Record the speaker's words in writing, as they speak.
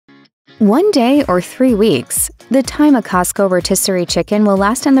1 day or 3 weeks, the time a Costco rotisserie chicken will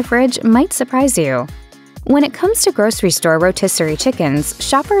last in the fridge might surprise you. When it comes to grocery store rotisserie chickens,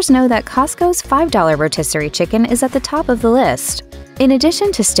 shoppers know that Costco's $5 rotisserie chicken is at the top of the list. In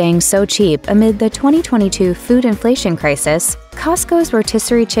addition to staying so cheap amid the 2022 food inflation crisis, Costco's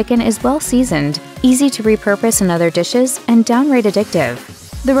rotisserie chicken is well-seasoned, easy to repurpose in other dishes, and downright addictive.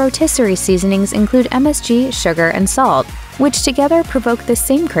 The rotisserie seasonings include MSG, sugar, and salt, which together provoke the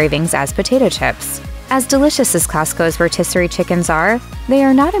same cravings as potato chips. As delicious as Costco's rotisserie chickens are, they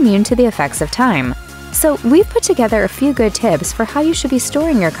are not immune to the effects of time. So we've put together a few good tips for how you should be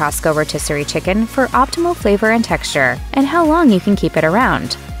storing your Costco rotisserie chicken for optimal flavor and texture, and how long you can keep it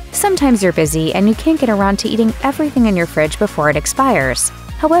around. Sometimes you're busy and you can't get around to eating everything in your fridge before it expires.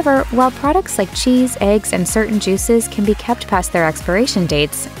 However, while products like cheese, eggs, and certain juices can be kept past their expiration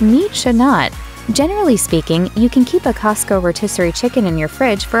dates, meat should not. Generally speaking, you can keep a Costco rotisserie chicken in your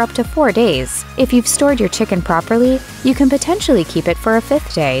fridge for up to 4 days. If you've stored your chicken properly, you can potentially keep it for a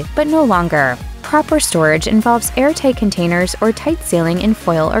 5th day, but no longer. Proper storage involves airtight containers or tight sealing in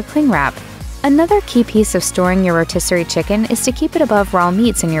foil or cling wrap. Another key piece of storing your rotisserie chicken is to keep it above raw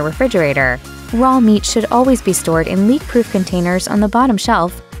meats in your refrigerator. Raw meat should always be stored in leak-proof containers on the bottom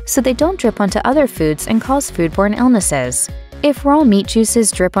shelf so they don't drip onto other foods and cause foodborne illnesses. If raw meat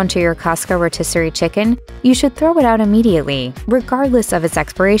juices drip onto your Costco rotisserie chicken, you should throw it out immediately, regardless of its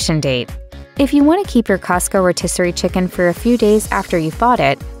expiration date. If you want to keep your Costco rotisserie chicken for a few days after you've bought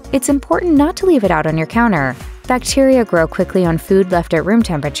it, it's important not to leave it out on your counter. Bacteria grow quickly on food left at room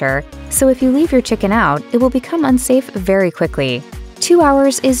temperature, so if you leave your chicken out, it will become unsafe very quickly. 2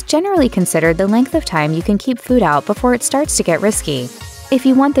 hours is generally considered the length of time you can keep food out before it starts to get risky. If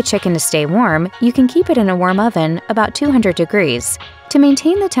you want the chicken to stay warm, you can keep it in a warm oven, about 200 degrees, to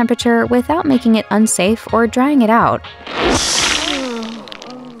maintain the temperature without making it unsafe or drying it out.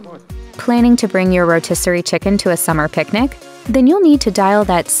 Planning to bring your rotisserie chicken to a summer picnic? Then you'll need to dial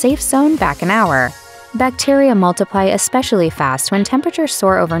that safe zone back an hour. Bacteria multiply especially fast when temperatures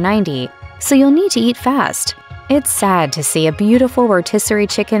soar over 90, so you'll need to eat fast. It's sad to see a beautiful rotisserie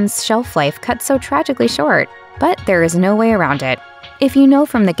chicken's shelf life cut so tragically short, but there is no way around it. If you know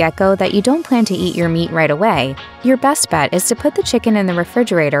from the get-go that you don't plan to eat your meat right away, your best bet is to put the chicken in the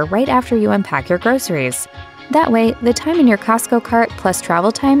refrigerator right after you unpack your groceries. That way, the time in your Costco cart plus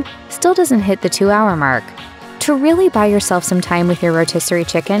travel time still doesn't hit the 2-hour mark. To really buy yourself some time with your rotisserie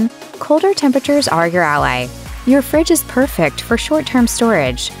chicken, colder temperatures are your ally. Your fridge is perfect for short-term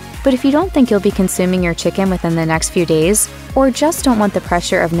storage, but if you don't think you'll be consuming your chicken within the next few days, or just don't want the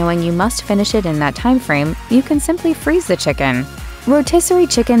pressure of knowing you must finish it in that time frame, you can simply freeze the chicken. Rotisserie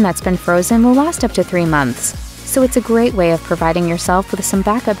chicken that's been frozen will last up to 3 months, so it's a great way of providing yourself with some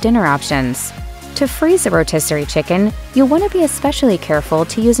backup dinner options. To freeze a rotisserie chicken, you'll want to be especially careful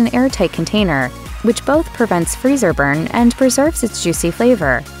to use an airtight container, which both prevents freezer burn and preserves its juicy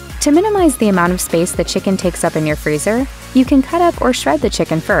flavor. To minimize the amount of space the chicken takes up in your freezer, you can cut up or shred the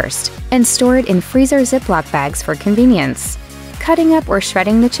chicken first, and store it in freezer Ziploc bags for convenience. Cutting up or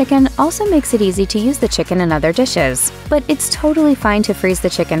shredding the chicken also makes it easy to use the chicken in other dishes, but it's totally fine to freeze the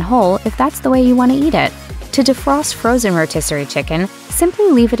chicken whole if that's the way you want to eat it. To defrost frozen rotisserie chicken, simply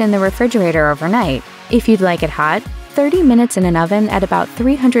leave it in the refrigerator overnight. If you'd like it hot, 30 minutes in an oven at about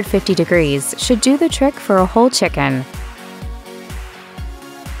 350 degrees should do the trick for a whole chicken.